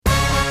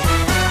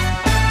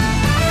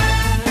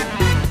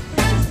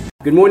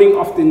Good morning,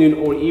 afternoon,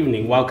 or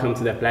evening. Welcome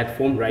to the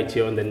platform right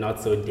here on the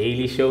Not So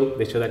Daily Show,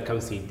 the show that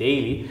comes to you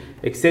daily,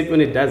 except when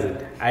it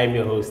doesn't. I am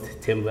your host,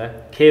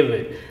 Themba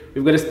Kevin.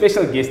 We've got a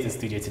special guest in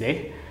studio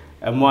today,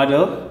 a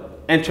model,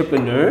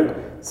 entrepreneur,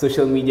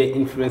 social media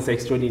influencer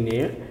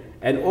extraordinaire,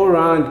 and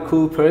all-round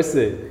cool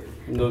person,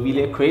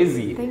 Nqobile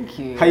Khwezi. Thank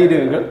you. How you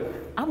doing, girl?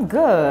 I'm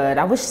good.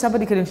 I wish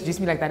somebody could introduce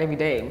me like that every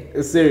day.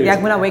 Serious? Yeah,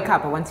 like when I wake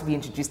up, I want to be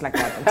introduced like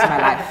that into my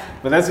life.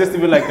 But that's just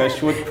even like a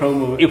short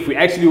promo. If we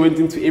actually went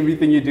into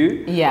everything you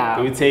do, yeah,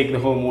 it would take the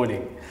whole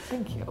morning.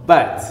 Thank you.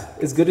 But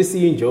it's good to see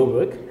you in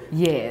Joburg.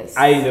 Yes.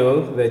 I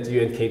know that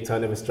you and Cape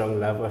Town have a strong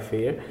love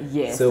affair.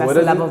 Yes, so that's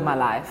the love of my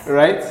life.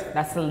 Right?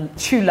 That's the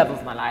true love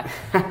of my life.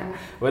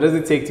 What does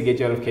it take to get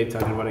you out of Cape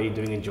Town, and what are you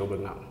doing in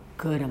Joburg now?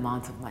 Good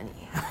amount of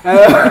money.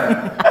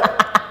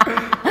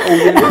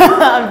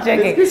 I'm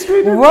joking.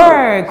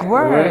 Work.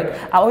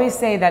 I always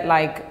say that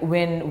like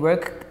when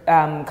work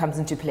comes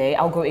into play,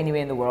 I'll go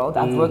anywhere in the world.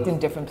 I've worked in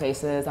different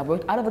places. I've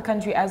worked out of the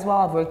country as well.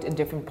 I've worked in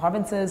different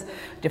provinces,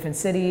 different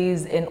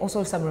cities, and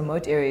also some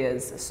remote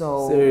areas.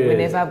 So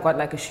whenever I've got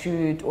like a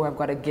shoot or I've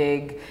got a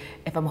gig,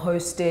 if I'm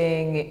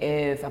hosting,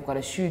 if I've got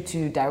a shoot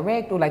to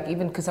direct, or like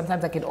even because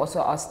sometimes I get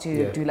also asked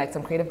to do like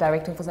some creative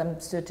directing for some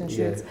certain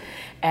shoots,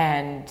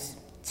 and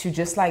to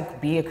just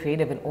like be a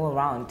creative and all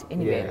around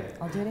anyway.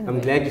 I'll do it anyway. I'm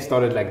glad you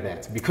started like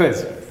that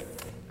because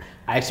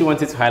I actually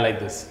wanted to highlight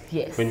this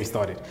when we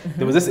started.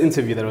 There was this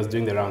interview that I was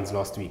doing the rounds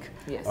last week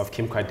of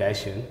Kim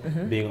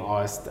Kardashian being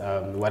asked,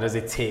 what does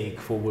it take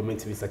for women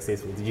to be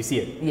successful? Did you see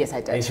it? Yes,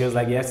 I did. And she was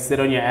like, you have to sit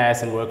on your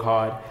ass and work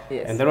hard.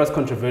 Yes. And that was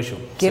controversial.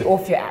 Get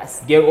off your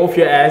ass. Get off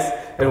your ass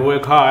and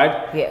work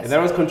hard. Yes. And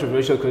that was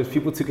controversial because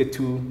people took it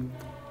two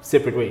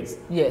separate ways.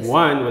 Yes.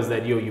 One was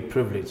that, you're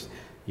privileged.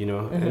 You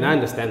know, and I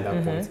understand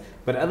that point.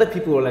 But other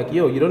people were like,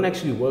 you don't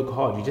actually work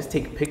hard. You just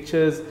take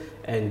pictures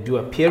and do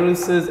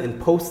appearances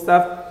and post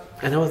stuff.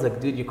 And I was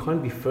like, dude, you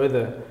can't be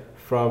further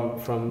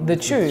from the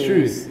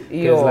truth.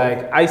 Because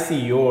like, I see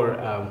your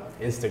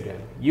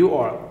Instagram. You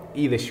are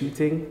either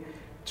shooting,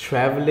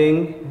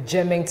 traveling,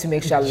 gymming to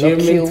make sure I look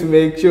cute. To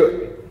make sure.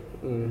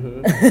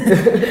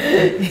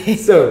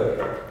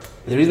 So,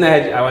 the reason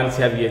I wanted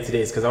to have you here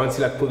today is because I want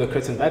to like pull the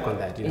curtain back on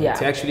that,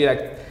 to actually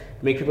like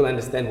make people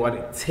understand what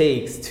it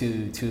takes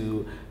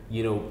to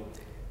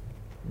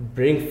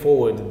bring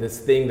forward this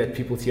thing that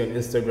people see on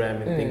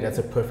Instagram and think that's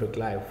a perfect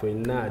life.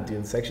 When not,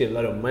 dude, it's actually a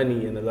lot of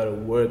money and a lot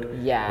of work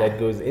that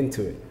goes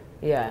into it.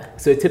 Yeah.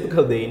 So a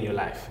typical day in your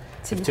life.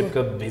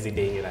 Typical busy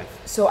day in your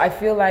life. So I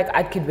feel like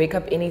I could wake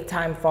up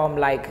anytime from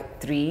like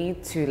 3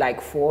 to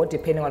like 4,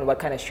 depending on what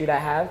kind of shoot I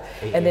have.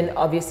 And then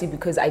obviously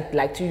because I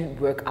like to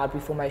work out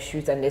before my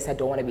shoots, unless I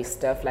don't want to be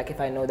stiff. Like if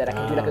I know that I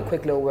can do like a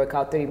quick little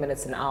workout, 30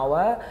 minutes, an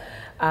hour.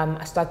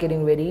 I start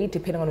getting ready,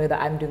 depending on whether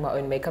I'm doing my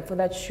own makeup for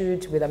that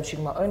shoot, whether I'm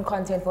shooting my own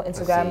content for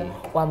Instagram,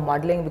 or I'm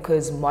modeling,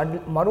 because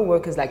model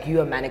work is like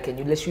you're a mannequin.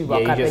 You literally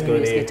rock up and you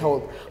just get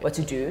told what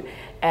to do.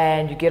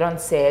 And you get on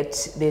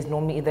set, there's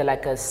normally either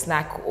like a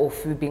snack or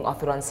food being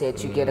offered on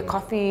set. You get a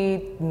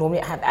coffee.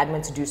 Normally I have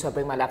admin to do, so I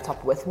bring my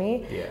laptop with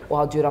me, or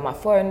I'll do it on my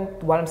phone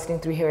while I'm sitting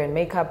through hair and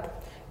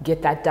makeup,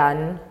 get that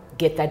done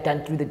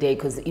through the day,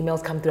 because the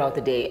emails come throughout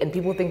the day, and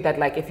people think that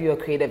like if you're a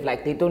creative,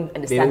 like they don't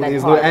understand that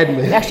part. No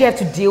admin. You actually have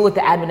to deal with the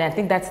admin, and I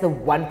think that's the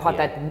one part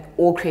that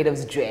all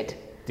creatives dread.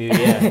 Dude,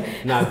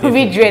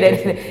 We dread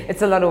it.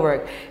 It's a lot of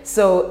work.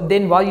 So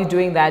then while you're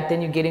doing that,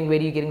 then you're getting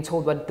ready, you're getting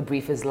told what the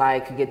brief is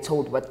like, you get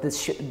told what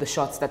the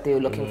shots that they're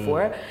looking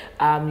for.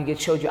 You get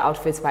showed your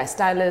outfits by a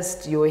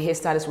stylist, your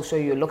hairstylist will show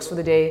you your looks for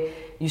the day.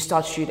 You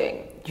start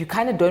shooting. You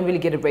kind of don't really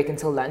get a break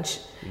until lunch.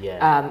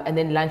 And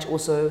then lunch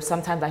also,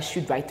 sometimes I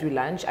shoot right through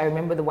lunch. I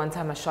remember the one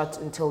time I shot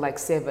until like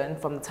 7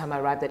 from the time I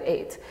arrived at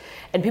 8.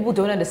 And people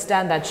don't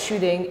understand that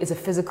shooting is a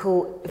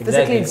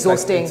physically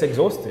exhausting. It's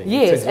exhausting.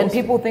 Yes, and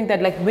people think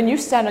that like when you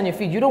stand on your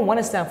feet, you don't want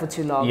to stand for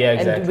too long.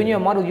 And when you're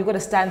a model, you got to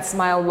stand,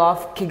 smile,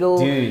 laugh, giggle.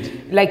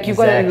 Dude, like you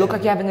got to look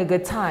like you're having a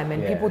good time.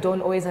 And people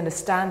don't always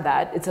understand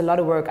that. It's a lot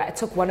of work. I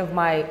took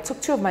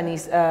two of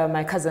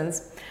my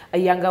cousins, a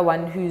younger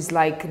one who's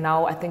like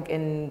now I think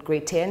in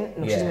grade 10.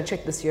 No, she's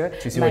matric this year.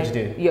 To see what you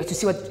did. Yeah, to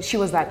see what she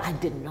was like. I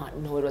did not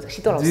know it was.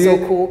 She thought I was so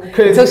cool.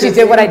 So she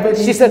did what I did.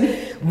 She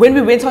said when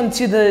we went on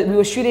to we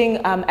were shooting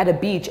at a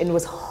beach and it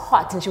was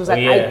hot, and she was like,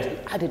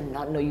 I did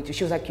not know you do.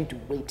 She was like, you do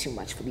way too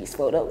much for these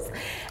photos.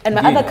 And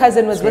my other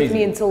cousin was with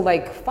me until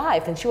like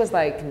 5, and she was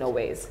like, no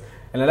ways.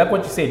 And I like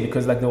what you say,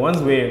 because like the ones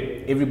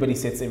where everybody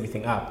sets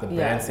everything up, the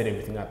brand set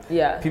everything up.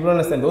 People don't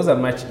understand those are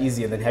much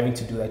easier than having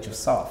to do that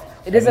yourself.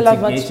 It is a lot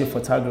much. Having to get your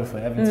photographer,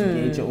 having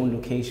to get your own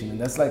location, and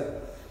that's like.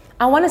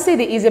 I want to say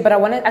they're easier, but I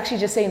want to actually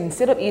just say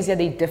instead of easier,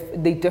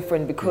 they're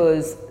different,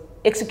 because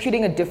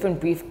executing a different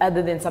brief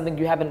other than something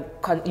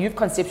you've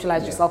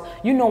conceptualized yourself,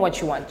 you know what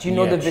you want, you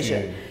know the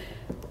vision.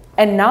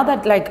 And now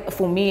that like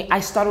for me, I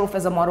started off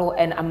as a model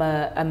and I'm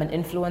an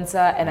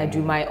influencer and I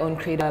do my own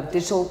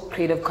digital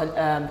creative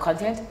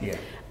content.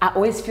 I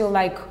always feel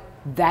like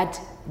that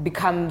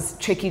becomes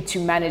tricky to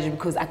manage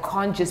because I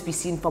can't just be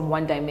seen from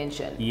one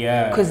dimension.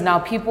 Because now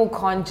people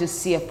can't just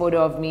see a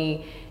photo of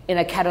me in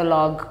a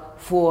catalog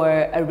for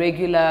a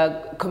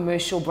regular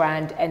commercial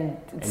brand and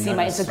see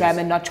my Instagram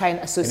and not try and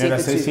associate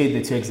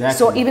the two. Exactly.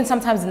 So even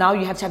sometimes now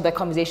you have to have that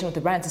conversation with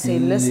the brand to say,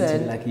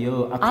 listen, like,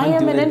 yo, I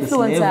am an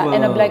influencer,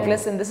 and I'm like,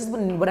 listen, this is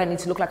what I need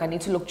to look like. I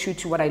need to look true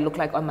to what I look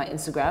like on my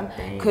Instagram,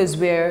 because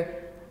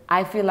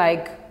I feel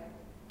like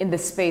in the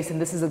space,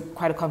 and this is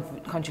quite a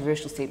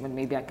controversial statement,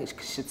 maybe I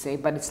should say,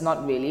 but it's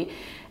not really.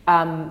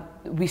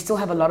 We still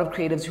have a lot of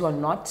creatives who are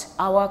not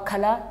our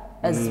color,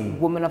 as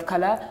women of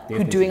color,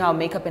 who doing our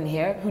makeup and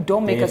hair, who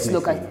don't make us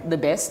look like the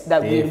best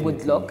that we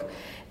would look,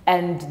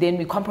 and then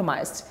we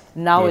compromised.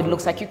 Now it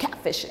looks like you're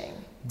catfishing.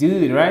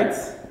 Dude, right?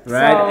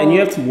 Right? And you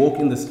have to walk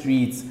in the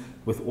streets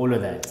with all of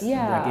that.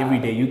 Yeah. Like every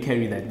day you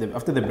carry that.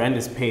 After the brand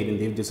is paid and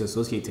they've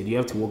disassociated, you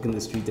have to walk in the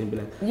street and be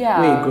like,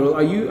 wait, girl,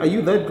 are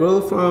you that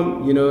girl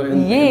from, you know,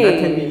 and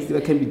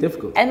that can be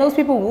difficult. And those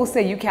people will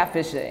say you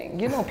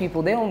catfishing. You know,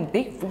 people, they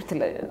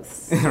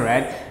fruitless.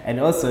 Right? And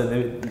also,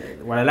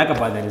 what I like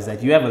about that is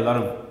that you have a lot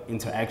of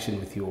interaction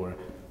with your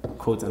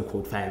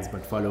quote-unquote fans,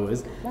 but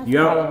followers. My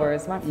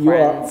followers, my friends. You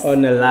are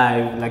on a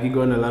live, like you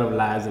go on a lot of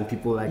lives and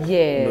people like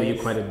know you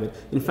quite a bit.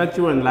 In fact,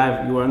 you were on a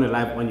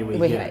live on your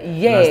way here.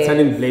 Yeah. I was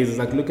telling Blaze,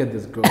 like, look at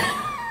this girl.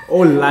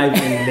 All live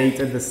and late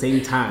at the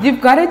same time.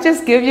 You've got to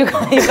just give your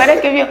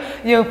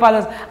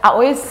followers. I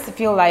always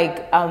feel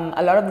like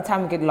a lot of the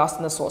time we get lost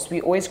in the sauce.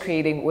 We're always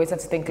creating, we always have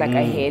to think like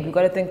ahead. We've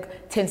got to think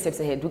 10 steps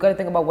ahead. We've got to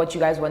think about what you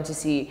guys want to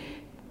see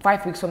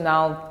 5 weeks from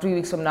now, 3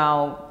 weeks from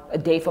now, a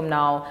day from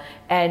now.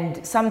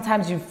 And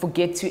sometimes you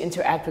forget to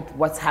interact with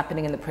what's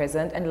happening in the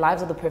present, and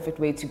lives are the perfect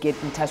way to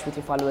get in touch with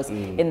your followers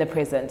in the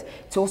present,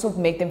 to also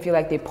make them feel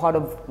like they're part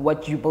of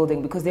what you're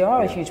building, because they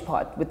are a huge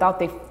part. Without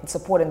their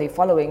support and their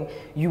following,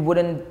 you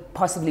wouldn't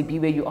possibly be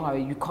where you are.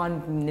 You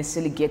can't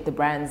necessarily get the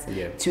brands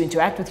to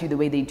interact with you the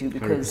way they do,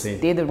 because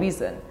 100%. They're the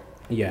reason.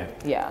 Yeah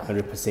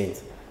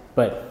 100%.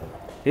 But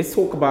let's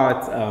talk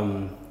about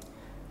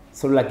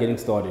sort of like getting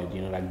started,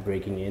 you know, like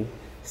breaking in.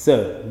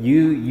 So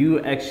you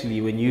actually,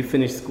 when you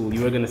finished school,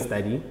 you were gonna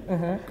study.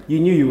 You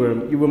knew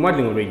you were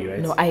modeling already, right?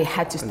 No, I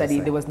had to study.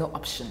 There was no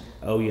option.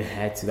 Oh, you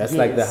had to. That's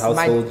like the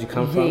household you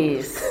come from.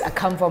 Yes, I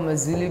come from a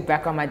Zulu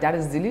background. My dad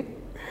is Zulu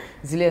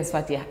and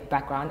Swati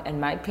background,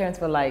 and my parents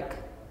were like,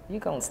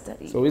 "You gonna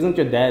study." So isn't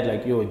your dad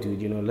like, "Yo,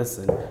 dude, you know,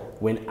 listen,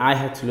 when I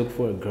had to look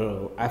for a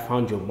girl, I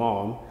found your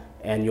mom,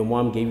 and your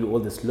mom gave you all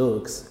these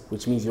looks,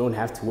 which means you don't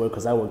have to work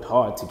because I worked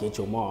hard to get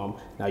your mom.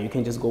 Now you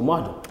can just go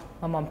model."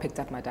 My mom picked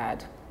up my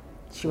dad.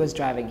 She was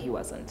driving, he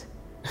wasn't.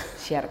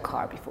 She had a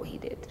car before he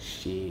did.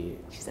 Shit.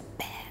 She's a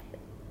bad.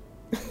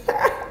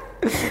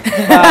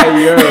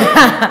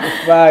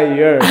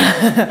 Fire.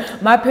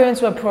 My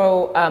parents were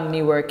pro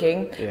me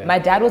working. Yeah. My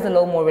dad was a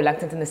little more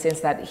reluctant in the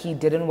sense that he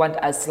didn't want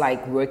us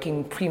like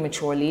working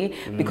prematurely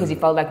because he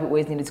felt like we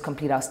always needed to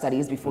complete our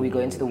studies before we go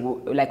into the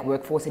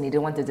workforce, and he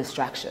didn't want the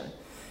distraction.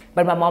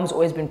 But my mom's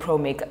always been pro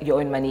make your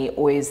own money,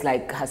 always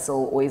like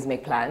hustle, always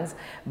make plans.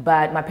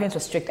 But my parents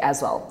were strict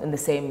as well in the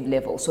same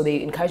level. So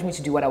they encouraged me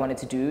to do what I wanted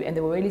to do, and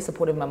they were really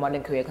supportive of my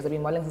modeling career because I've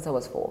been modeling since I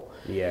was 4.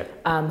 Yeah.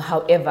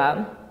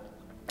 However,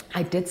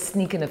 I did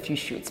sneak in a few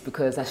shoots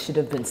because I should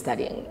have been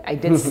studying. I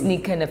did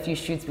sneak in a few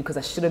shoots because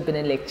I should have been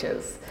in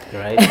lectures.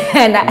 Right.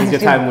 And that was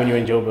your time when you were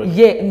in Joburg?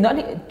 Yeah, not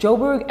in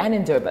Joburg and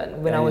in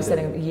Durban when I was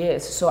studying.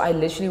 Yes. So I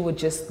literally would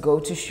just go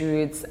to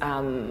shoots.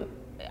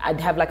 I'd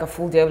have like a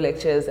full day of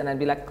lectures, and I'd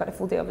be like, got a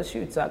full day of a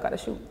shoot, so I gotta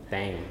shoot.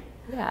 Dang.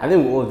 Yeah. I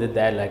think we all did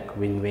that, like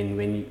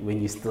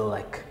when you still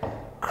like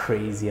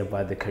crazy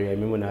about the career. I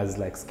remember when I was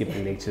like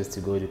skipping lectures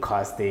to go to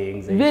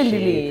castings and really?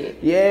 Shit.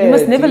 Yeah. You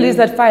must never lose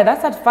that fire.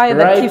 That's that fire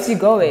that keeps you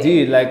going.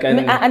 Dude, like I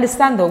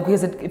understand though,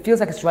 because it feels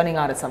like it's running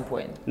out at some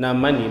point. Nah,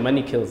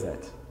 money kills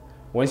that.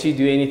 Once you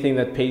do anything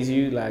that pays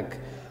you, like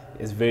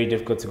it's very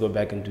difficult to go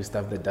back and do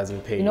stuff that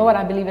doesn't pay you. You know what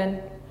I believe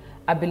in?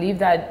 I believe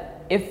that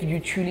if you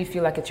truly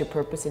feel like it's your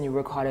purpose and you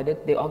work hard at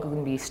it, there are going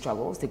to be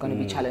struggles, there are going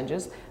to be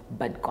challenges,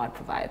 but God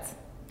provides.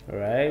 All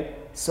right.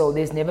 So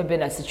there's never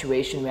been a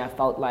situation where I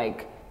felt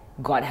like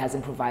God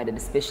hasn't provided,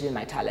 especially in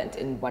my talent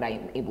and what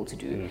I'm able to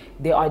do.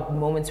 There are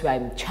moments where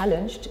I'm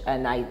challenged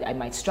and I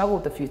might struggle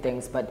with a few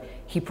things, but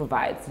He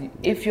provides.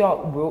 If you're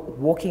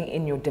walking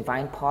in your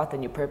divine path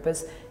and your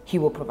purpose, He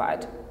will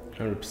provide.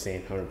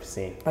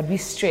 100%. But we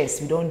stress,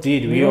 we don't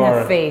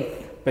have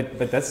faith.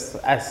 But that's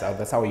us.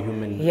 That's our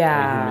human,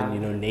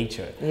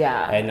 nature.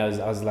 Yeah. And I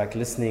was like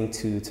listening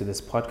to this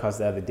podcast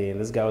the other day,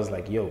 and this guy was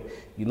like, "Yo,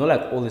 you know,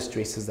 like all the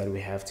stresses that we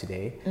have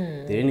today,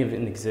 they didn't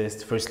even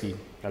exist. Firstly,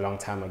 a long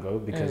time ago,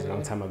 because a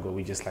long time ago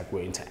we just like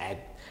were into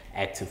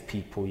active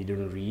people. You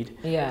didn't read.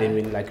 Yeah. Then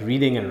when like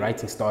reading and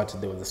writing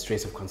started, there was the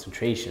stress of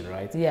concentration,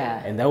 right?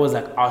 Yeah. And that was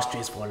like our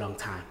stress for a long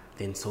time.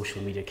 Then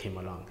social media came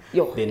along.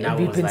 Yo, then now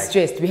we've been like,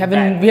 stressed. We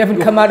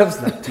haven't come out of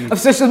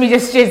social media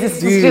stress. It's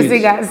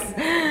stressing us.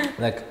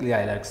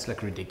 It's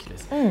like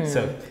ridiculous.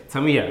 So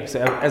tell me here. So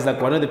as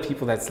like one of the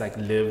people that's like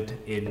lived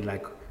in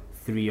like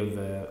 3 of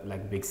the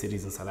like big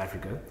cities in South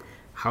Africa,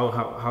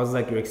 how's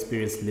like your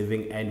experience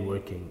living and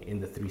working in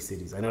the 3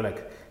 cities? I know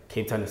like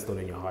Cape Town is still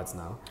in your hearts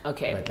now.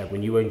 Okay. But like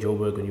when you were in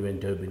Joburg, when you were in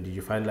Durban, did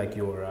you find like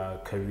your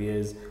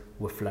careers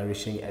were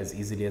flourishing as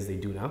easily as they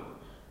do now?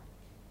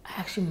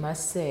 actually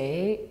must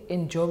say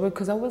in Joburg,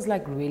 because I was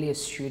like really a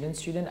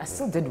student, I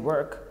still did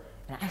work,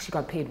 and I actually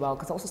got paid well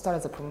because I also started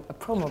as a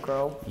promo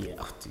girl. Yeah,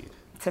 dude.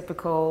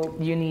 Typical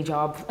uni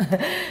job.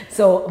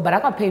 So, but I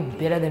got paid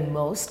better than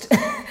most,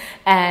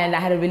 and I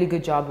had a really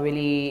good job,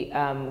 really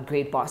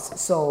great boss.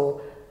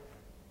 So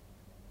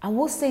I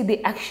will say they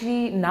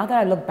actually, now that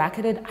I look back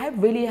at it, I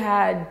really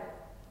had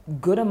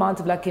good amount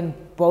of luck in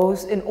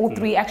all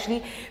three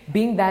actually,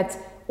 being that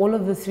all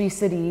of the three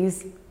cities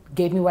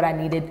gave me what I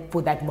needed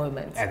for that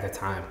moment. At the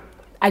time.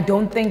 I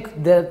don't think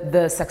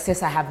the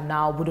success I have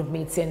now would have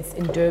made sense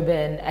in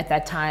Durban at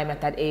that time,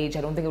 at that age.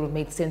 I don't think it would have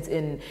made sense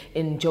in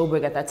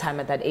Joburg at that time,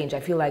 at that age.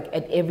 I feel like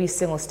at every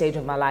single stage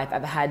of my life,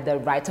 I've had the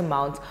right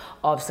amount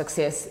of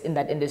success in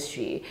that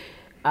industry.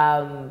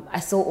 I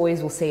still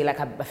always will say, like,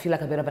 I feel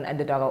like a bit of an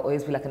underdog. I'll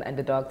always be like an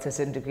underdog to a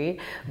certain degree.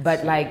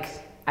 But like,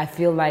 I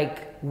feel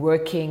like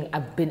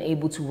I've been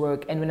able to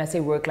work, and when I say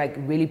work, like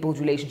really build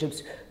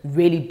relationships,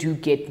 really do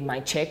get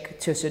my check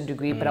to a certain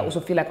degree. But I also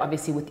feel like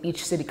obviously with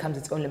each city comes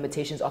its own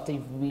limitations after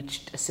you've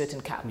reached a certain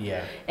cap.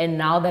 Yeah. And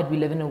now that we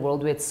live in a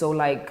world where it's so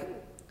like,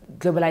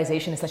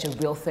 globalization is such a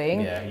real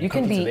thing, you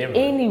can be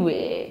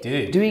anywhere,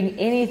 doing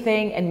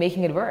anything and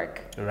making it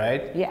work.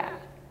 Right? Yeah.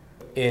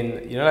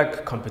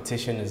 Like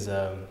competition is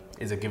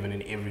a given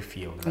in every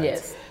field, right?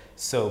 Yes.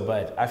 So,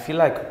 but I feel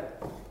like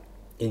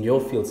in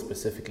your field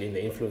specifically, in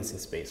the influencing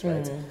space,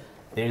 right?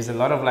 There is a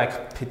lot of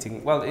like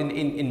pitting, well,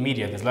 in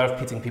media, there's a lot of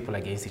pitting people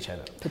against each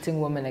other. Pitting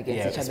women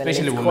against each other.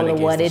 Especially women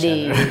against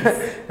each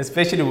other.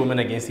 Especially women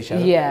against each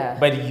other. Yeah.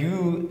 But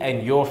you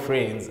and your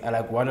friends are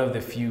like one of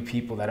the few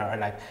people that are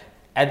like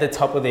at the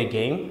top of their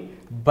game,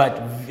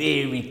 but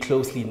very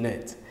closely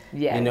knit.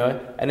 Yeah. You know?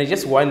 And I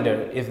just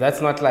wonder if that's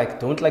not like,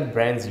 don't like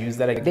brands use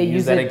that,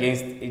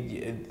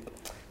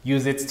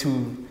 use it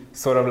to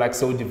sort of like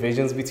sow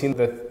divisions between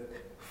the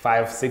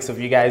 5-6 of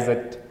you guys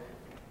that,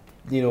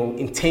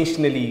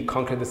 intentionally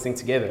conquer this thing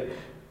together.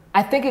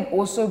 I think it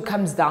also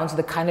comes down to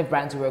the kind of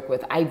brands we work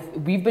with.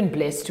 We've been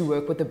blessed to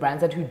work with the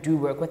brands who do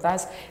work with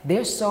us.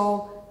 They're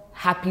so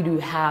happy to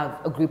have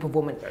a group of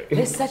women.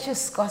 There's such a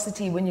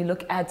scarcity when you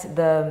look at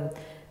the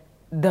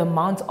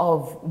amount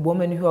of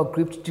women who are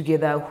grouped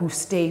together, who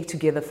stay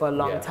together for a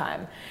long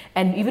time.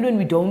 And even when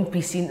we don't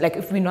be seen, like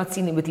if we're not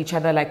seen with each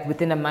other, like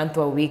within a month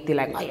or a week, they're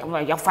like, oh,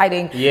 you're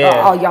fighting.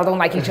 Oh, y'all don't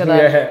like each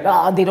other.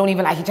 Oh, they don't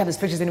even like each other's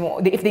pictures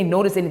anymore. If they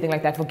notice anything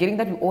like that, forgetting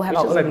that we all have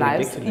our own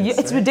lives.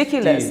 It's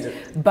ridiculous.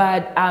 Dude.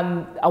 But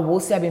I will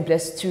say I've been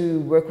blessed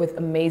to work with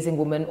amazing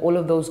women. All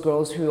of those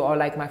girls who are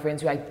like my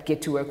friends who I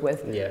get to work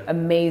with.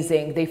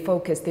 Amazing. They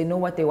focus. They know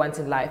what they want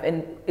in life.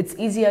 And it's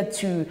easier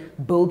to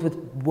build with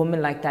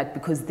women like that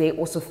because they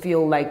also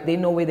feel like they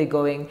know where they're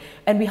going,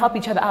 and we help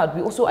each other out.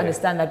 We also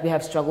understand that we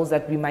have struggles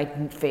that we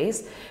might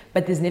face,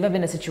 but there's never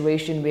been a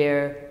situation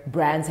where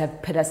brands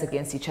have pit us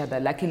against each other.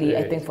 Luckily,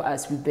 I think for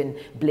us, we've been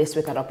blessed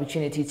with that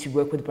opportunity to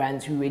work with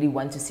brands who really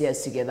want to see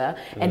us together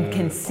and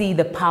can see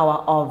the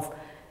power of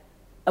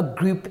a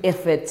group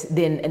effort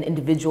than an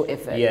individual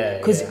effort.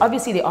 Because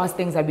obviously there are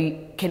things that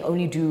we can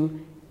only do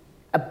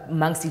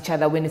amongst each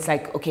other when it's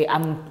like, okay,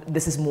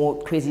 this is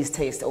more Khwezi's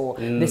taste, or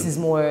this is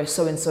more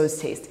so-and-so's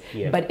taste.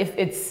 But if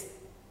it's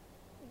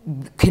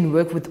can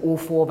work with all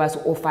 4 of us,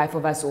 or all 5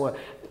 of us, or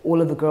all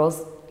of the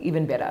girls,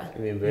 even better.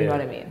 You know what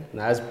I mean?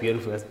 No, that's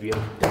beautiful. That's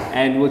beautiful.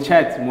 And we'll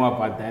chat more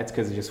about that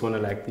because I just want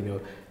to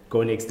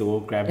go next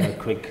door, grab a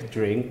quick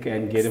drink,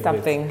 and get a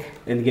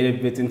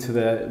bit into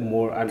the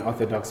more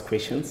unorthodox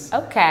questions.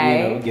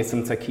 Okay. Get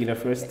some tequila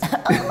first.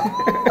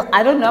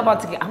 I don't know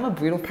about tequila. I'm a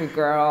beautiful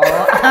girl.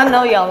 I don't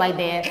know y'all like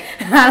that.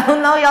 I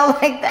don't know y'all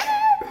like that.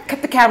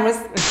 Cut the cameras.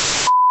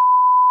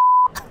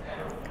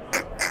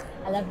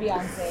 I love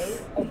Beyonce,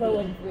 Oprah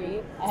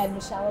Winfrey, and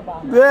Michelle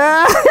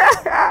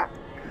Obama.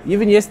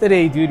 Even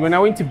yesterday, dude, when I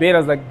went to bed, I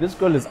was like, this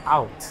girl is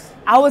out.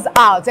 I was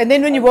out. And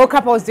then when you woke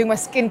up, I was doing my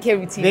skincare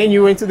routine. Then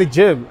you went to the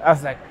gym. I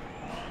was like,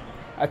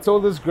 I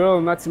told this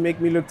girl not to make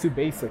me look too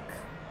basic.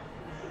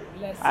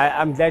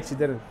 I'm glad she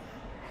didn't.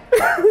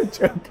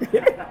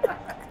 Joking.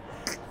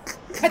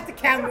 Cut the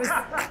cameras.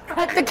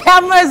 Cut the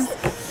cameras.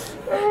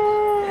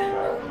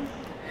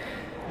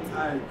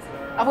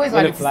 I've always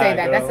wanted to say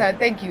that.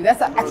 Thank you.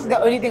 That's actually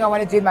the only thing I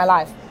want to do in my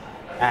life.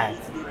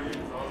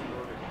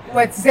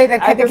 But to say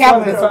that, cut the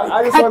cameras.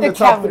 I just want the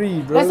top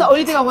 3, bro. That's the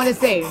only thing I want to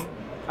say.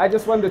 I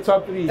just want the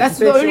top 3. That's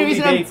the only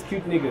reason dates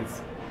cute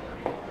niggas.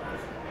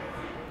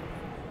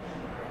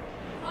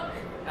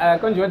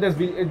 Konji, what does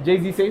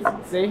Jay-Z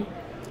say?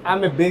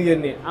 I'm a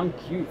billionaire. I'm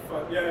cute.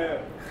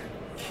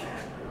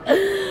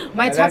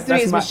 My top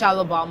 3 is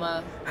Michelle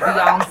Obama,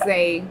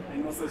 Beyonce,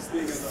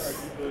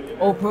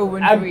 Oprah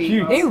Winfrey. I'm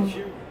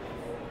cute.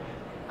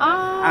 But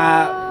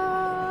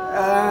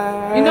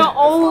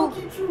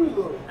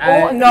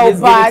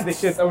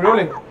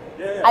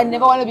I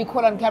never want to be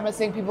caught on camera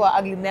saying people are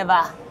ugly.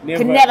 Never.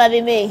 Could never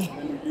be me.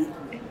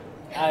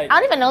 I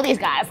don't even know these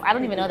guys. I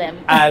don't even know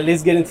them.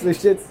 Let's get into the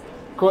shit.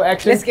 Cool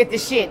action. Let's get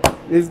this shit.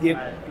 Let's get.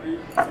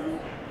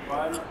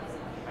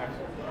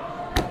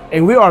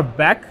 And we are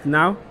back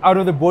now out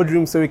of the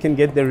boardroom so we can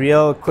get the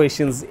real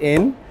questions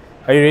in.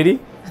 Are you ready?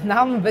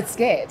 Now I'm a bit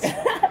scared.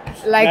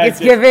 Like it's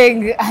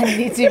giving, I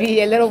need to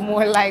be a little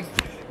more like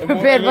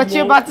prepared what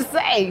you're about to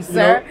say,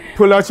 sir.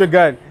 Pull out your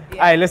gun. Yeah. All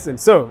right, listen.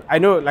 So I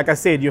know, like I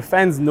said, your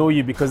fans know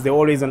you because they're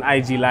always on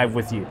IG Live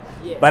with you.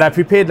 Yes. But I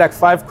prepared like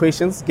 5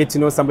 questions, get to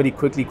know somebody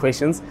quickly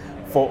questions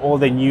for all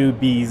the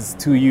newbies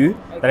to you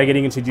that are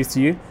getting introduced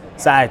to you.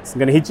 So I'm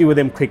going to hit you with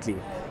them quickly.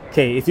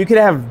 Okay, if you could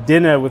have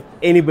dinner with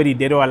anybody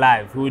dead or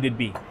alive, who would it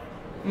be?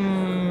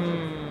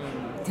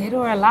 Dead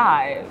or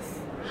alive?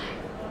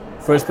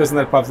 First person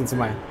that pops into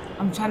mind.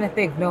 I'm trying to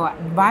think. No,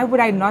 why would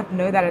I not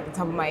know that at the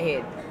top of my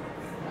head?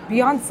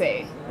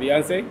 Beyonce.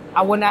 Beyonce?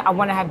 I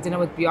wanna have dinner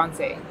with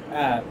Beyonce.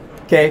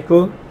 Okay,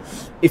 cool.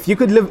 If you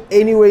could live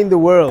anywhere in the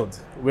world,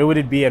 where would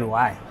it be and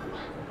why?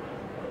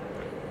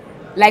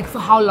 Like for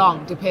how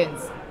long?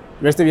 Depends.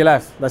 Rest of your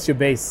life. That's your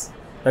base.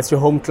 That's your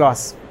home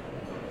class.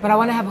 But I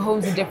want to have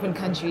homes in different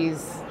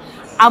countries.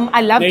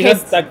 I love Cape. You're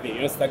not stuck there.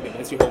 You're not stuck there.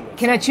 That's your home.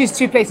 Can I choose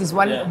 2 places?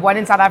 One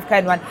in South Africa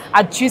and one.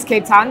 I'd choose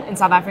Cape Town in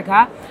South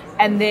Africa,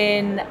 and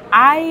then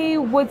I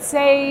would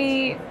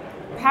say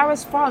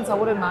Paris, France. I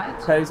wouldn't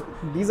mind. Paris.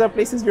 These are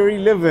places you already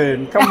live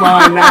in. Come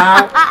on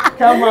now.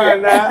 Come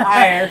on now.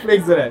 Alright,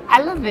 flex it.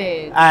 I love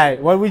it. Alright,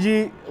 what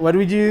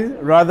would you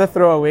rather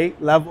throw away,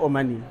 love or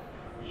money?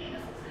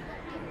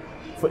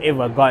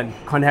 Forever gone.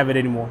 Can't have it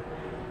anymore.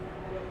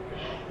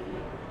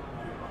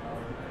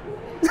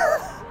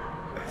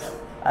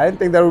 I didn't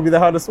think that would be the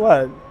hardest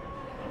one.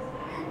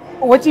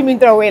 What do you mean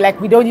throw away? Like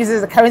we don't use it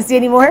as a currency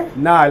anymore?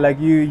 Nah, like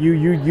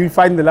you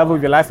find the love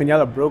of your life and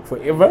y'all are broke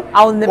forever.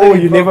 I'll never. Or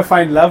you never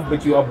find love,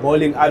 but you are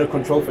balling out of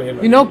control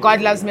forever. You know,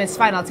 God loves me. It's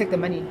fine. I'll take the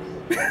money.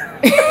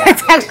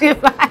 It's actually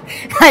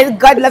fine.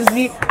 God loves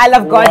me. I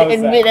love God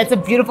and me. That's a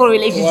beautiful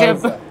relationship.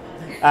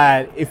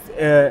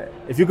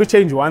 If you could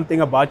change one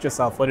thing about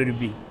yourself, what would it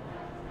be?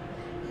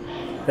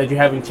 That you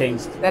haven't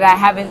changed. That I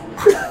haven't.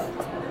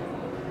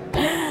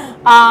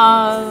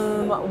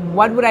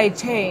 What would I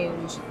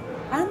change?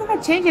 I don't think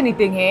I'd change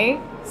anything, hey?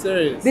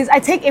 Serious? I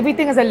take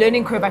everything as a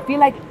learning curve. I feel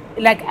like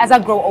as I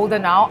grow older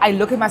now, I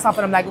look at myself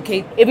and I'm like,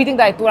 okay, everything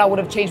that I thought I would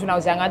have changed when I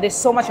was younger, there's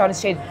so much I want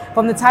to change.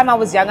 From the time I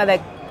was younger,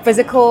 like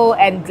physical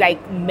and like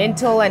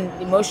mental and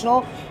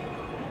emotional,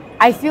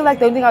 I feel like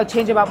the only thing I would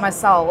change about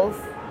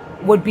myself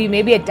would be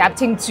maybe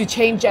adapting to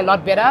change a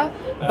lot better.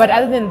 But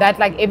other than that,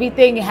 like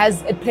everything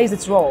plays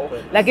its role.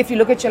 Like if you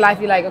look at your life,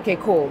 you're like, okay,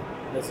 cool.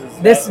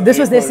 This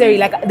was necessary.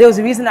 Like there was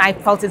a reason I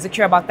felt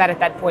insecure about that at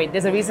that point.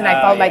 There's a reason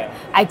I felt like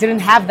I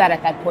didn't have that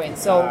at that point.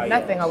 So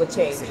nothing I would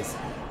change.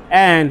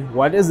 And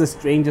what is the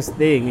strangest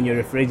thing in your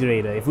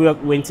refrigerator? If we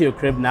went to your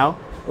crib now,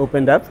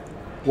 opened up,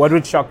 what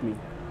would shock me?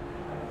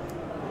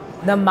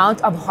 The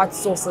amount of hot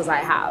sauces I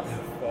have.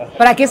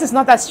 But I guess it's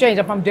not that strange.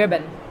 I'm from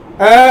Durban.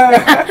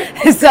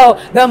 So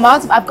the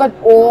amount I've got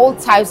all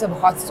types of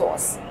hot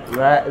sauce.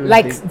 Right.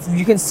 Like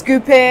you can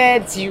scoop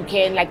it, you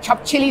can like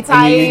chop chili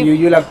type.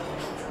 You like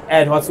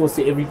add hot sauce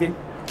to everything?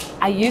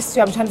 I used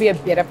to. I'm trying to be a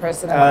better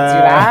person about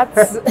do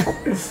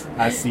that.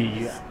 I see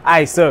you.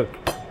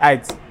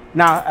 Alright,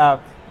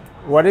 now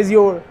what is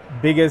your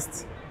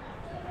biggest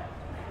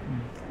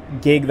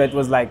gig that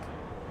was like,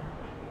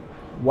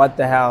 what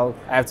the hell,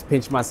 I have to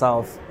pinch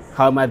myself,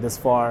 how am I this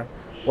far?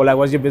 Or like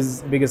what's your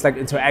biggest like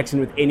interaction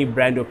with any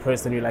brand or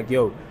person? You're like,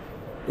 yo,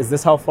 is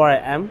this how far I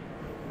am?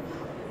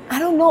 I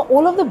don't know.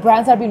 All of the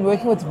brands I've been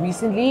working with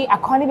recently, I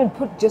can't even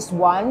put just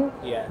one.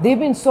 Yeah. They've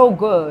been so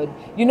good.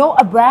 You know,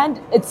 a brand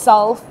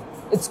itself,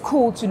 it's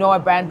cool to know a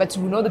brand, but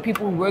to know the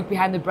people who work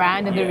behind the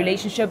brand and the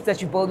relationships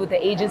that you build with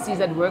the agencies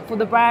that work for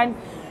the brand,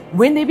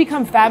 when they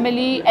become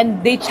family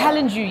and they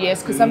challenge you,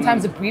 yes, because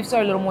sometimes the briefs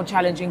are a little more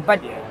challenging, but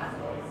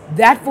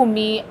that for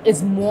me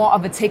is more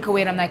of a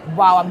takeaway and I'm like,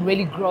 wow, I'm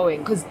really growing.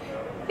 Because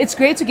it's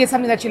great to get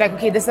something that you're like,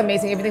 okay, this is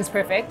amazing, everything's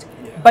perfect.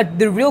 But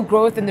the real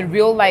growth and the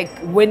real like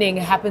winning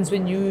happens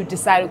when you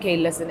decide, okay,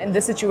 listen, in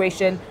this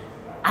situation,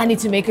 I need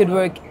to make it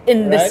work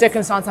in the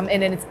circumstance I'm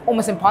in, and it's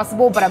almost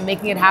impossible, but I'm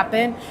making it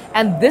happen.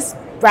 And this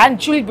brand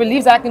truly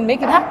believes that I can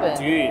make it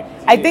happen. Dude.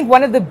 I think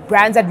one of the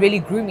brands that really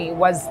grew me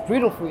was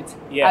Brutal Fruit.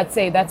 Yeah. I'd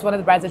say that's one of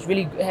the brands that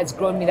really has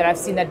grown me, that I've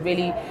seen that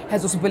really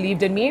has also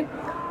believed in me.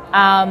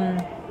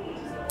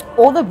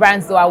 All the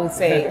brands, though, I would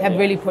say, have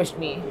really pushed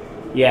me.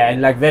 Yeah,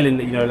 and like then,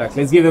 you know, like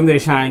let's give them their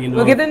shine, you know.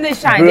 We'll give them their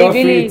shine. Brutal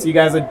They really... Fruit, you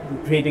guys are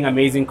creating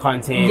amazing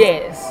content.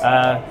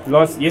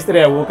 Yes.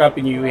 Yesterday I woke up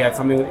and you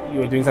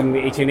were doing something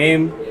with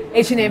H&M.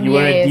 H&M, you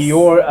were at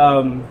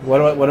Dior.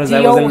 What was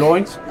that? Dior. Was a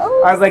launch?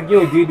 Oh. I was like,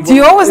 yo, dude.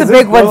 Dior was a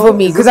big one for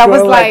me because I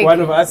was like one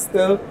of us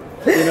still.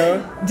 You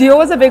know, Dior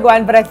was a big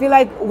one, but I feel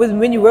like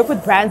when you work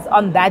with brands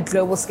on that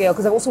global scale,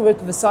 because I've also worked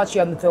with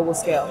Versace on the global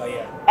scale,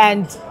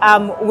 and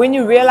when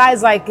you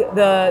realize like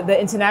the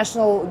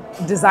international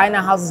designer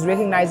houses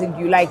recognizing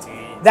you, like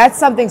that's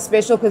something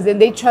special because then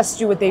they trust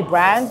you with their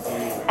brand,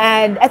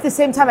 and at the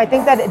same time, I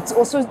think that it's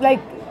also like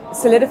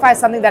solidifies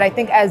something that I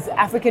think as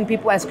African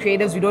people, as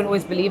creatives, we don't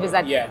always believe is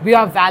that we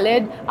are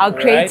valid, our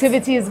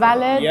creativity is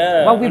valid,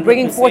 what we're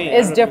bringing forth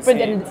is different,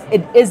 and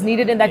it is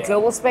needed in that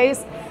global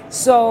space.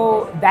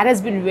 So that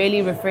has been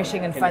really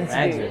refreshing and fun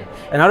to do.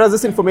 And how does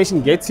this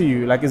information get to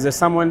you? Like, is there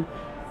someone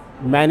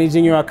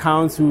managing your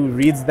accounts who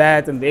reads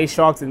that and they're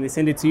shocked and they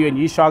send it to you and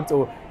you're shocked,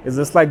 or is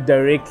this like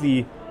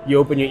directly you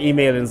open your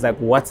email and it's like,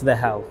 what the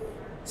hell?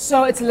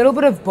 So it's a little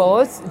bit of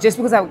both, just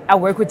because I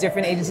work with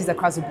different agencies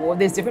across the board.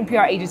 There's different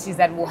PR agencies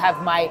that will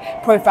have my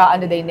profile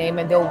under their name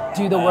and they'll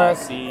do the work,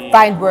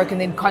 find work,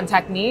 and then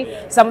contact me.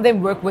 Some of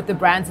them work with the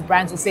brands. The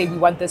brands will say, we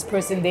want this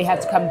person. They have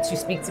to come to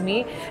speak to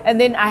me. And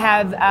then I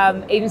have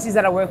agencies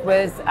that I work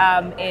with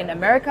in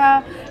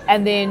America.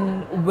 And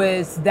then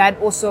with that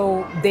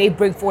also, they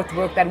bring forth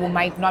work that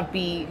might not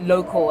be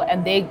local,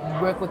 and they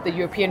work with the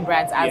European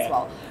brands as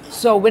well.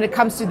 So when it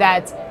comes to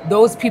that,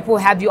 those people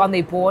have you on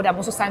their board. I'm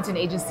also signed to an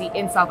agency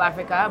in South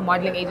Africa, a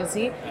modeling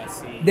agency.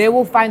 They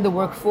will find the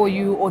work for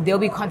you, or they'll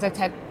be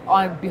contacted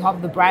on behalf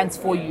of the brands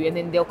for you, and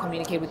then they'll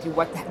communicate with you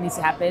what needs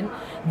to happen.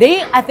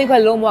 They, I think, are a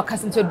little more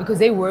accustomed to it because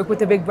they work with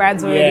the big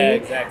brands already. Yeah,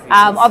 exactly.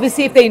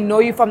 Obviously, if they know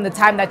you from the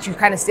time that you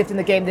kind of stepped in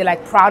the game, they're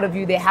like proud of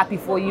you, they're happy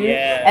for you,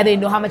 and they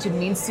know how much it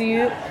means to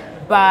you.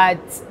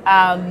 But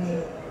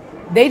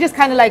they just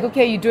kind of like,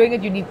 okay, you're doing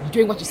it, you're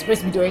doing what you're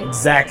supposed to be doing.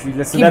 Exactly.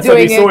 So that's what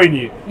they saw in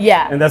you.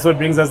 Yeah. And that's what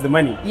brings us the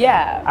money.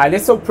 Yeah.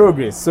 Let's talk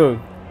progress. So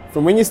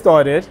from when you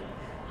started,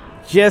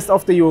 just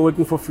after you were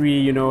working for free,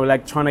 you know,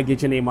 like trying to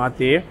get your name out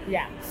there,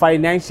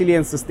 financially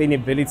and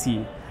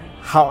sustainability,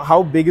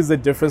 how big is the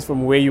difference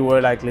from where you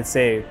were, like, let's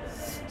say,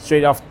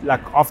 straight off,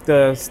 like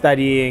after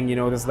studying, you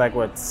know, this is like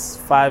what,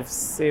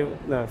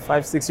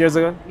 5-6 years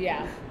ago?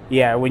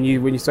 Yeah, when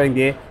you're starting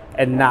there,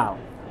 and now?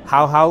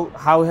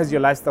 How has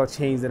your lifestyle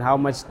changed, and how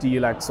much do you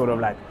like sort of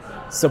like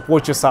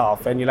support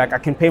yourself, and you're like, I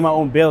can pay my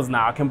own bills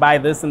now, I can buy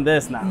this and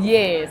this now?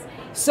 Yes.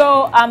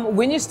 So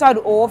when you start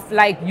off,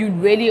 like, you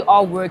really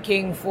are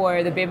working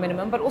for the bare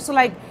minimum, but also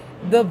like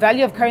the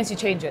value of currency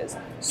changes.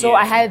 So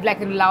I had like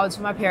an allowance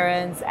from my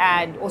parents,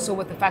 and also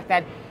with the fact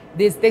that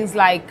there's things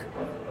like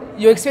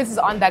your expenses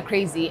aren't that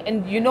crazy.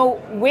 And you know,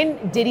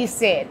 when Diddy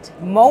said,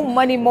 more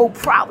money, more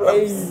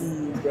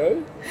problems,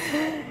 bro.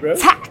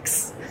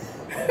 Tax.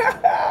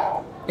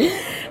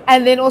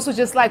 And then also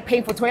just like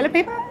paying for toilet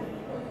paper.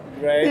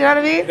 Right. You know what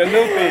I mean? The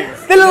little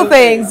things. The little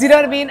things, you know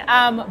what I mean?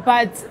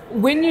 But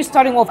when you're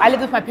starting off, I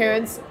lived with my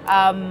parents,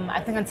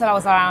 I think until I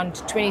was around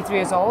 23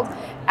 years old.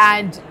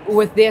 And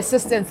with their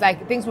assistance,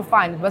 like, things were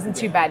fine. It wasn't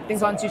too bad.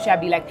 Things weren't too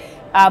shabby. Like,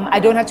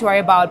 I don't have to worry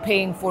about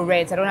paying for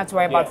rent. I don't have to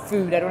worry about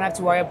food. I don't have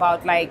to worry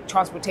about like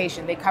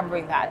transportation. They're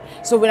covering that.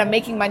 So when I'm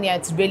making money,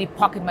 it's really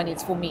pocket money.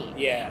 It's for me.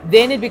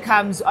 Then it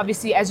becomes,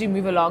 obviously, as you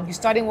move along, you're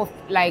starting with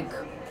like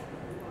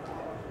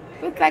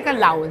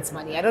allowance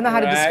money. I don't know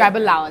how to describe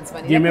allowance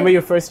money. Do you remember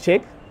your first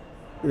check?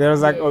 There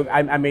was like, oh,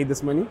 I made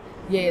this money?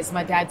 Yes,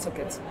 my dad took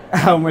it.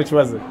 How much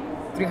was it?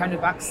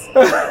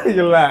 $300.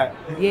 You lie.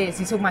 Yes,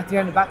 he took my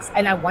 $300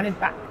 and I want it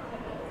back.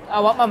 I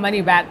want my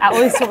money back. I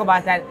always talk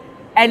about that.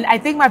 And I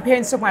think my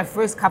parents took my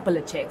first couple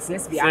of checks,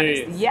 let's be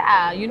honest.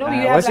 Yeah, you know,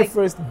 you have what's your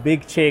first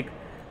big check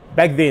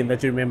back then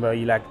that you remember?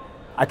 You're like,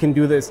 I can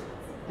do this.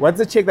 What's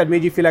the check that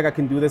made you feel like I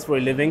can do this for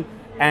a living?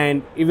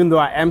 And even though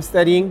I am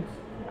studying,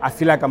 I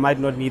feel like I might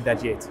not need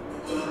that yet.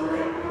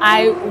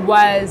 I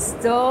was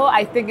still,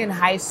 I think, in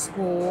high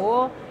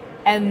school,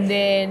 and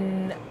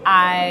then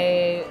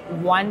I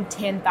won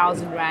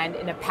 10,000 Rand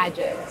in a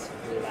pageant.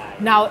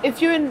 Now, if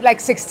you're in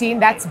like 16,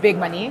 that's big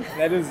money.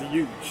 That is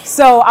huge.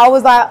 So I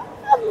was like,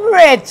 I'm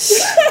rich.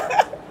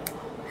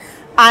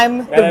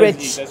 I'm the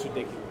rich. That's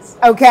ridiculous.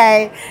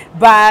 Okay,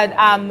 but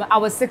I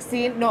was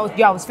 16,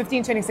 I was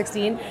 15 turning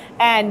 16,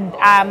 and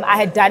I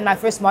had done my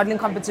first modeling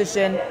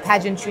competition,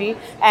 pageantry,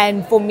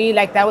 and for me,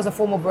 like, that was a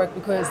form of work,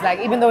 because like,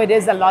 even though it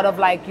is a lot of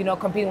like, you know,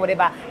 competing,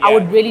 whatever, I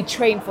would really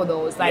train for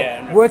those,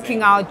 like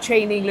working out,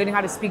 training, learning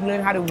how to speak,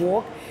 learning how to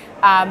walk.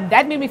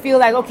 That made me feel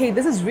like, okay,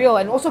 this is real.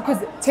 And also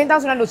because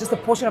 10,000 Rand was just a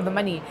portion of the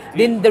money.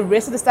 Then the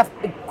rest of the stuff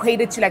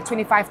equated to like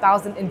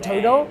 25,000 in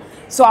total.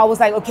 So I was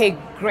like, okay,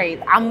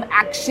 great. I'm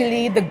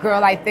actually the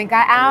girl I think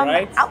I am.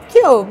 Right. I'm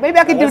cute. Maybe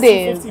I can do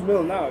this. That's 250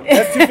 mil now.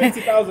 That's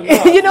 250,000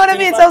 now. You know what I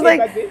mean?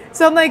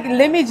 So I'm like,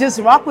 let me just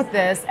rock with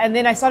this. And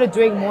then I started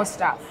doing more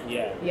stuff.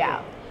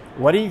 Yeah.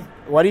 What do you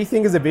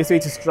think is the best way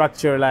to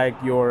structure like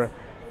your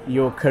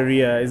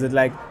career? Is it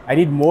like, I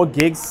need more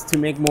gigs to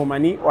make more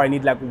money, or I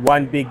need like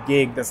one big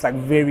gig that's like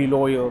very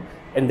loyal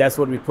and that's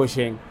what we're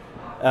pushing?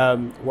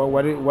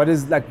 What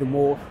is like the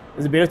more,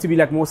 is it better to be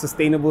like more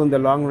sustainable in the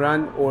long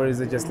run, or is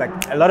it just like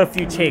a lot of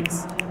few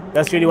checks?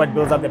 That's really what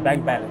builds up the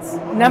bank balance.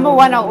 Number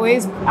one, I'll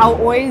always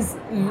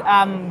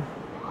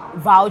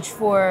vouch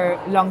for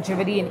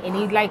longevity in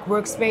any like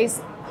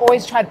workspace.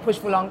 Always try to push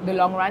for the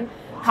long run.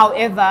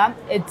 However,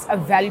 it's a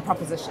value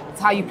proposition.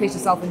 It's how you place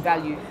yourself in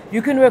value.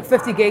 You can work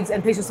 50 gigs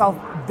and place yourself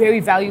very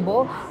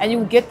valuable, and you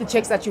will get the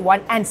checks that you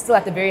want, and still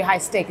at a very high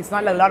stake. It's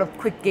not a lot of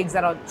quick gigs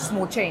that are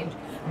small change.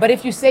 But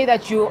if you say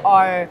that your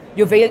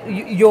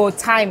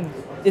time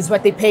is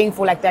what they're paying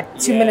for, like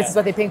that 2 minutes is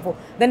what they're paying for,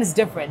 then it's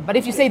different. But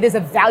if you say there's a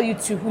value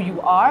to who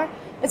you are,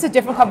 it's a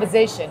different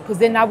conversation, because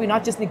then now we're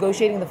not just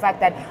negotiating the fact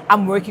that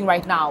I'm working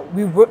right now.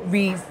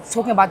 We're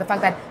talking about the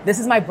fact that this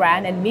is my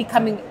brand, and me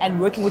coming and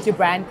working with your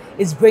brand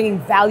is bringing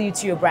value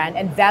to your brand.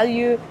 And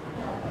value,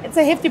 it's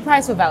a hefty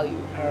price for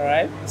value. All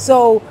right.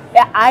 So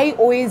I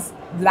always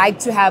like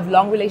to have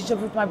long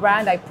relationships with my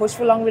brand. I push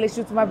for long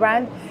relationships with my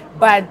brand,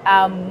 but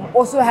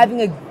also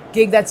having a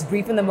gig that's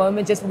brief in the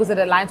moment just because it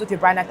aligns with your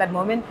brand at that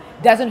moment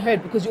doesn't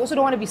hurt, because you also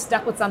don't want to be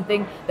stuck with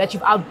something that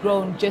you've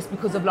outgrown just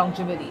because of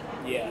longevity.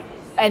 Yeah.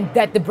 And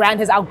that the brand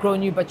has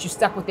outgrown you, but you're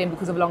stuck with them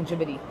because of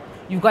longevity.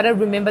 You've got to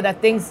remember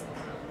that things,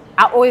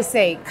 I always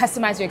say,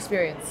 customize your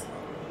experience.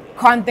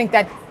 Can't think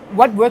that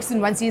what works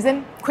in one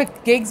season,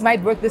 quick gigs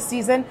might work this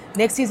season.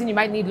 Next season, you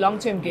might need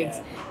long-term gigs.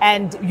 Yeah.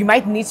 And you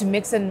might need to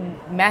mix and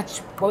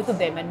match both of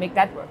them and make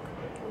that work.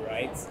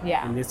 Right.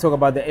 Yeah. And let's talk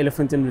about the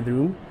elephant in the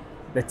room,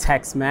 the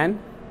tax man.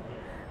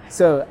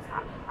 So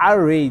I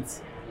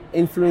rate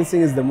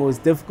influencing is the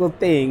most difficult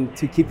thing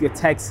to keep your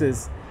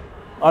taxes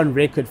on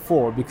record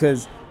for,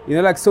 because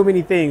like so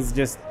many things,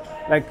 just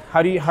like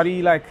how do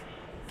you like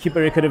keep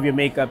a record of your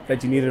makeup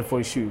that you needed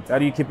for a shoot? How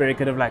do you keep a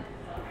record of like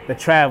the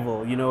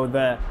travel,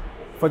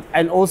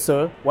 and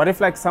also what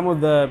if like some of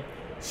the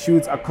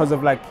shoots are because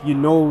of like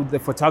the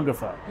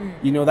photographer,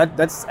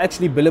 that's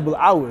actually billable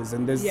hours,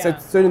 and there's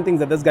certain things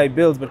that this guy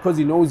builds, but because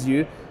he knows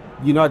you,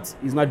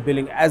 he's not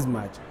billing as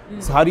much.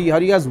 So how do you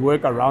guys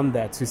work around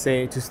that to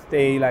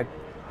stay like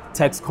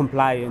tax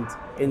compliant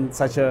in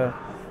such a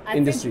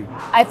industry?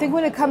 I think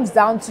when it comes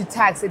down to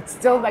tax, it's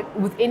still like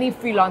with any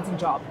freelancing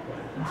job,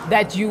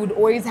 that you would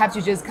always have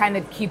to just kind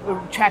of keep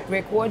a track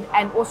record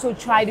and also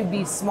try to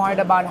be smart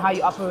about how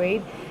you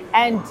operate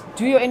and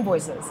do your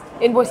invoices.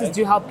 Invoices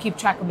do help keep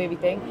track of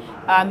everything.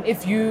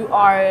 If you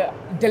are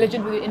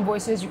diligent with your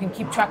invoices, you can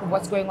keep track of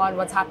what's going on,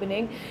 what's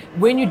happening.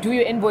 When you do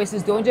your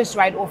invoices, don't just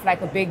write off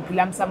like a big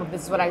lump sum of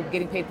this is what I'm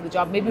getting paid for the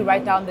job. Maybe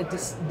write down the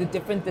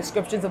different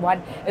descriptions of what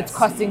it's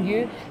costing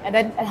you, and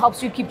then it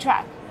helps you keep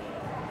track.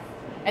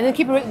 And then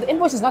the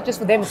invoice is not just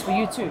for them, it's for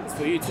you too. It's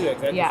for you too,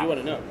 exactly. Yeah. You want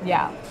to know.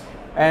 Yeah.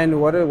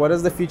 And what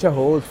does the future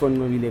hold for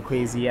Nqobile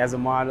Khwezi as a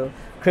model?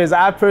 Because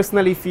I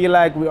personally feel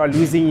like we are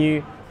losing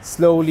you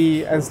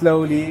slowly and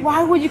slowly.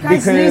 Why would you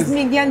guys lose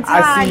me again?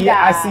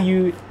 I see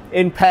you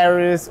in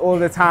Paris all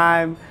the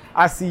time.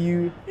 I see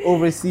you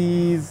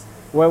overseas.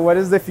 What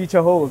does the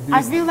future hold?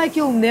 I feel like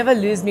you'll never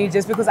lose me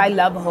just because I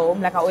love home.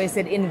 Like I always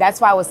said,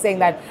 that's why I was saying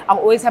that I'll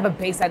always have a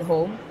base at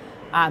home.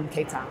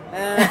 Cape Town.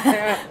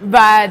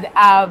 But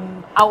I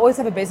always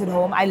have a base at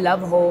home. I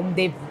love home.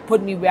 They've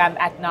put me where I'm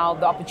at now.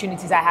 The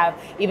opportunities I have,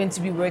 even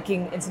to be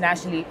working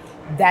internationally,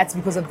 that's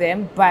because of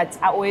them. But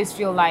I always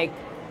feel like,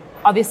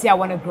 obviously, I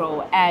want to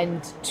grow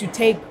and to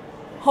take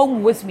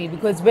home with me,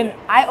 because when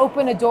I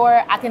open a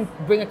door, I can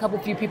bring a couple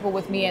few people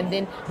with me, and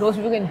then those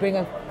people can bring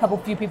a couple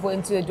few people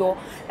into the door,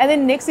 and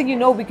then next thing you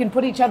know, we can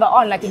put each other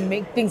on, like, and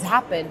make things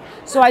happen.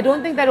 So I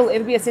don't think that will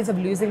ever be a sense of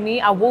losing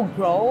me. I will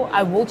grow,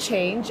 I will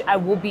change, I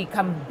will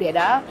become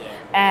better,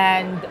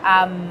 and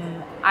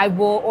I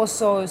will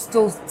also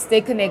still stay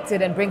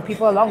connected and bring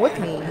people along with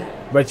me.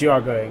 But you are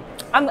going.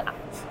 I'm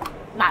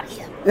not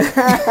here.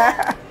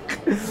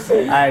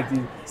 Alright,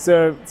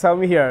 so tell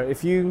me here,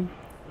 if you,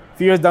 a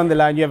few years down the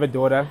line, you have a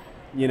daughter,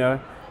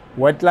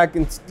 what like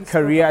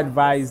career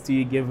advice do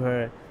you give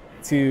her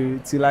to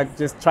like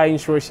just try and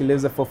ensure she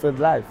lives a fulfilled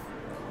life?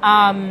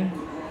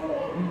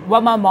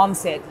 What my mom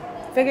said,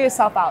 figure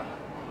yourself out.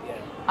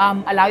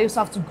 Allow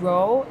yourself to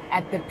grow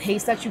at the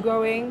pace that you're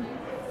growing.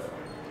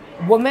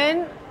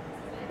 Women,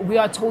 we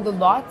are told a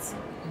lot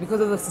because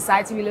of the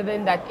society we live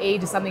in that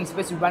age is something you're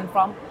supposed to run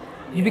from.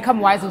 You become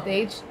wise with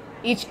age.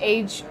 Each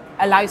age,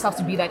 allow yourself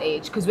to be that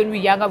age. Because when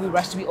we're younger, we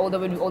rush to be older.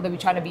 When we're older, we're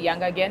trying to be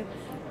younger again.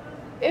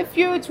 If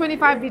you're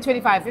 25, be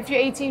 25. If you're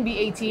 18, be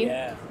 18.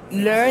 Yeah.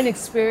 Learn,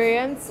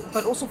 experience,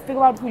 but also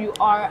figure out who you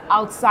are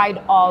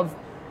outside of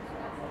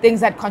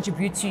things that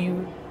contribute to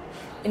you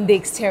in the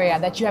exterior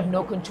that you have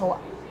no control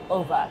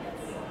over.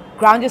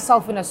 Ground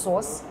yourself in a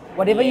source,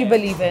 whatever you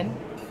believe in,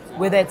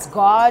 whether it's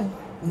God,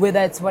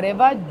 whether it's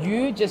whatever,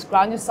 you just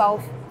ground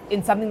yourself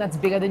in something that's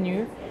bigger than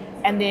you,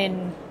 and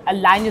then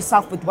align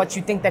yourself with what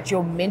you think that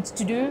you're meant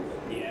to do,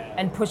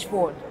 and push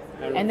forward.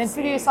 100%. And then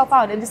figure yourself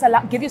out and just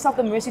give yourself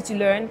the mercy to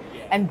learn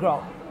and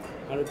grow.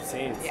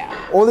 100%.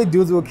 Yeah. All the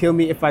dudes will kill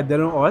me if I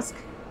didn't ask,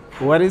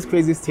 what is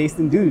Khwezi's taste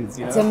in dudes?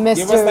 It's a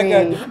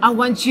mystery. I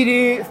want you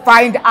to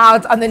find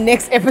out on the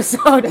next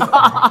episode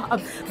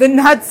of the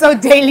Not So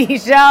Daily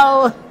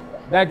Show.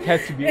 That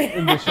has to be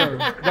in the show.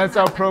 That's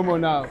our promo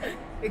now.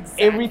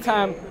 Exactly. Every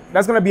time,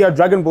 that's gonna be our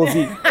Dragon Ball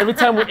Z. Every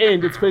time we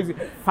end, it's crazy.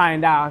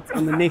 Find out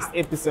on the next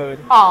episode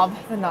of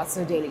the Not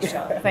So Daily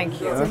Show. Thank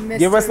you.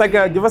 Give us like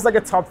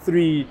a top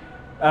 3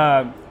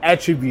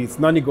 attributes,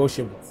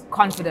 non-negotiables.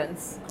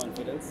 Confidence.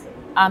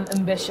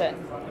 Ambition.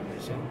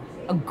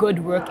 A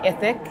good work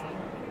ethic.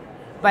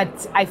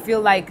 But I feel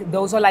like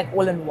those are like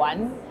all in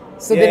one.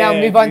 So then I'll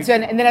move on to,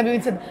 and then I'll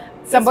move into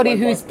somebody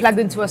who's plugged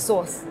into a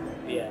source.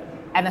 Yeah.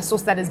 And a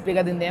source that is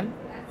bigger than them.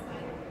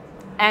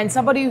 And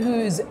somebody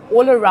who's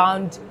all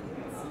around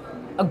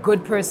a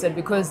good person,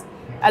 because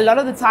a lot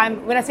of the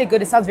time, when I say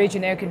good, it sounds very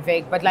generic and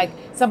vague, but like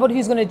somebody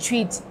who's going to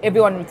treat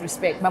everyone with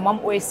respect. My mom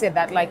always said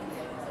that, like,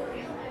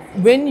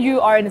 when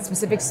you are in a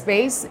specific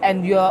space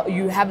and you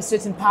have a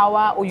certain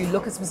power or you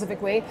look a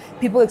specific way,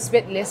 people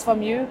expect less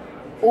from you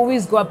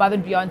always go above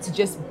and beyond to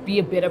just be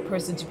a better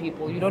person to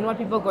people. You don't know what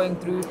people are going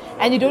through,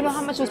 and you don't know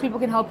how much those people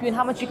can help you and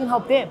how much you can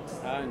help them.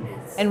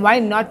 And why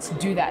not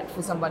do that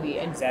for somebody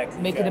and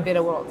make it a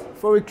better world?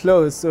 Before we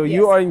close, so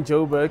you are in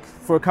Joburg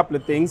for a couple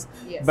of things,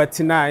 but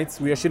tonight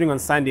we are shooting on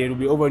Sunday. It will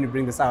be over when we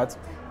bring this out.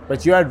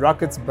 But you're at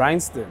Rockets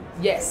Bryanston.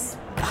 Yes.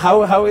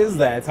 How is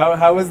that?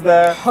 How is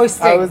the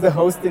hosting? How is the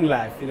hosting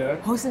life? You know,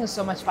 hosting is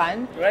so much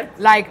fun. Right.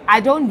 Like I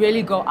don't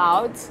really go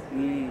out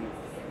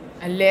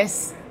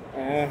unless.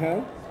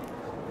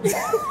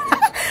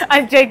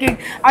 I'm joking.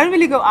 I don't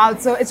really go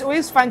out, so it's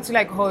always fun to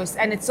like host,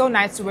 and it's so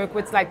nice to work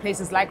with like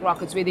places like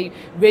Rockets where they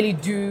really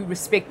do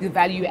respect the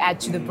value you add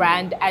to the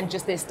brand and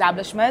just the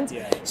establishment.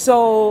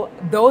 So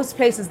those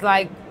places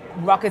like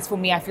Rockets, for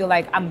me, I feel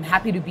like I'm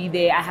happy to be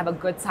there. I have a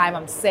good time.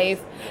 I'm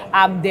safe.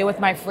 I'm there with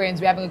my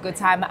friends. We're having a good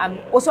time.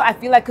 Also, I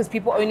feel like because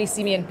people only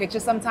see me in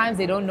pictures sometimes,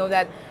 they don't know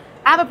that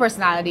I have a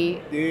personality.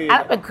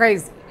 I'm a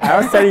crazy. I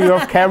was telling you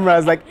off camera,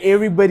 it's like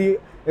everybody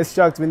is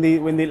shocked when they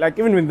like,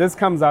 even when this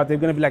comes out, they're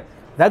gonna be like,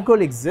 that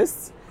girl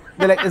exists?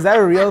 They're like, is that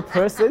a real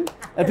person?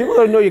 And people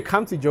don't know you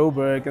come to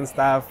Joburg and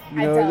stuff.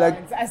 You know,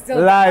 like I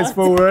still lies don't.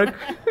 for work.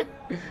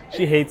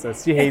 She hates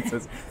us. She hates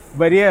us.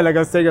 But yeah, like I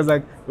was saying, I was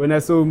like, when I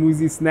saw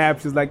Muzi snap,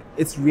 she was like,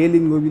 it's really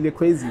Nqobile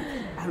Khwezi.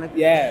 I'm like,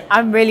 yeah.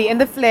 I'm really in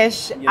the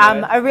flesh.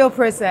 I'm a real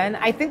person.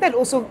 I think that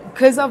also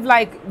because of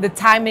like the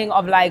timing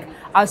of like,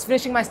 I was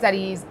finishing my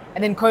studies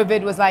and then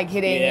COVID was like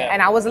hitting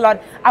and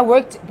I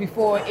worked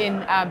before in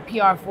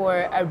PR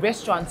for a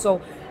restaurant.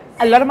 So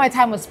a lot of my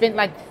time was spent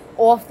like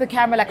off the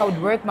camera. Like I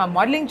would work my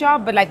modeling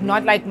job, but like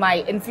not like my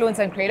influence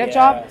and creative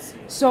job.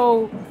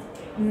 So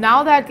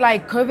now that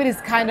like COVID is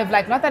kind of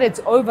like, not that it's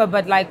over,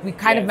 but like we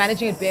kind of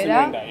managing it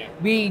better.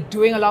 We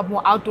doing a lot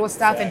more outdoor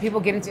stuff and people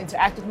getting to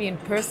interact with me in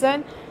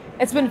person.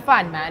 It's been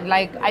fun, man.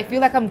 Like I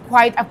feel like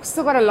I've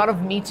still got a lot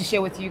of me to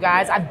share with you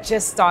guys. I've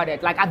just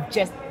started. Like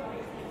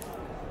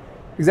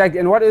Exactly.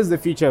 And what is the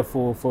future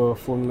for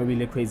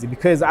Nqobile Khwezi?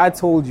 Because I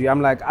told you,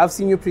 I'm like, I've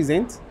seen you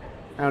present.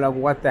 And I'm like,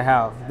 what the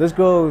hell? This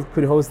girl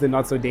could host the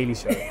Not So Daily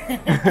Show.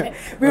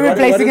 We're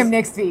replacing him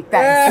next week.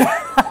 Thanks.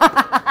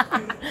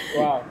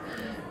 Wow.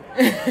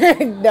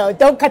 No,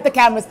 don't cut the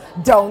cameras.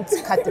 Don't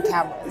cut the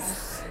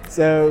cameras.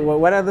 So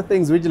what other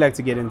things would you like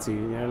to get into? You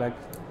know, like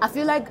I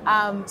feel like,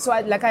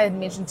 like I had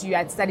mentioned to you,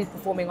 I'd studied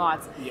performing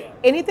arts.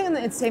 Anything in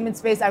the entertainment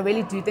space, I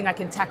really do think I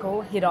can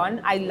tackle head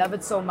on. I love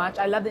it so much.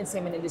 I love the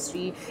entertainment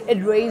industry.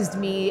 It raised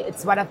me.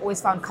 It's what I've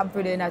always found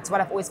comfort in. It's what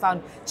I've always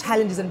found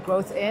challenges and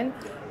growth in.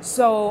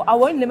 So I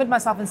won't limit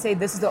myself and say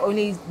this is the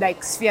only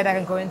like sphere that I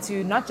can go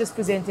into. Not just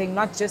presenting,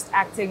 not just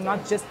acting,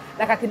 not just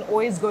like I can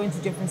always go into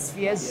different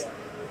spheres.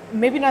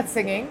 Maybe not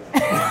singing.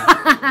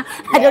 I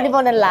don't even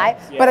want to lie,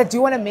 but I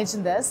do want to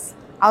mention this.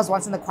 I was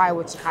once in the choir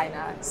with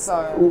Shekinah.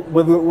 So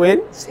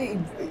when?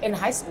 In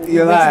high school.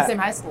 You we went to lie. the same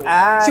high school.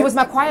 She was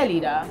my choir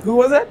leader. Who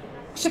was it?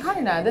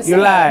 Shekinah. You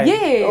lie.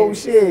 Yeah. Oh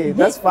shit,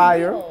 that's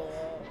fire.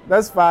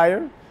 That's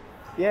fire.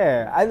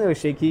 Yeah, I know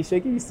Shaky.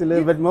 Shaky used to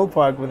live at Mill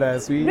Park with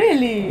us.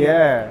 Really?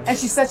 Yeah. And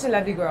she's such a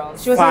lovely girl.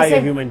 She was Fire in the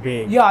same human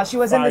being. Yeah, she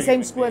was in the Fire same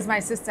human school as my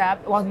sister.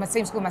 Well, my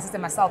same school, my sister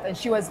and myself, and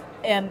she was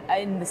in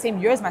the same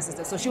year as my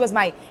sister. So she was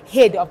my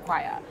head of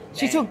choir.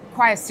 She took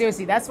choir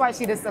seriously. That's why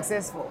she did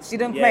successful. She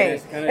didn't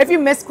play. If you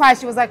missed choir,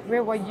 she was like,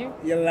 "Where were you?"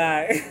 You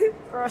lie.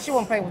 Girl, she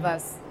won't play with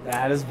us.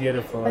 That is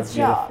beautiful. That's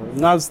But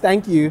beautiful. Nubs,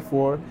 thank you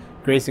for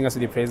gracing us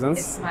with your presence.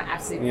 It's my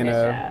absolute You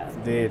pleasure.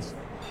 know, dude.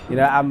 You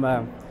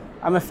know,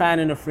 I'm a fan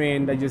and a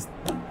friend. I just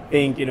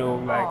think, you know,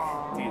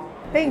 like, dude.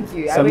 Thank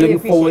you. So I I'm really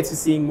looking forward appreciate to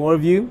seeing more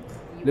of you.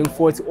 Looking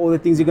forward to all the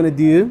things you're gonna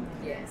do.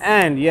 Yes.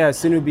 And yeah,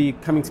 soon we'll be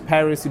coming to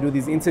Paris to do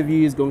these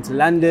interviews, going to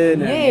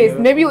London. And, Yes, you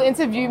know, maybe you'll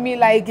interview me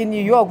like in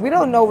New York. We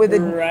don't know where the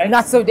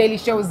Not So Daily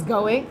Show is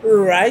going.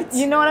 right?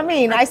 You know what I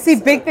mean? I see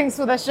big things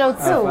for the show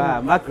too.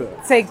 Macro.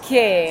 Take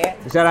care.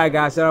 Shout out,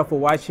 guys. Shout out for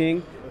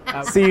watching.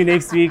 See you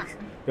next week.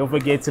 Don't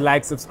forget to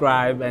like,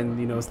 subscribe, and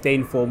you know, stay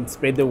informed.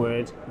 Spread the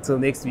word. Until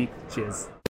next week. Cheers.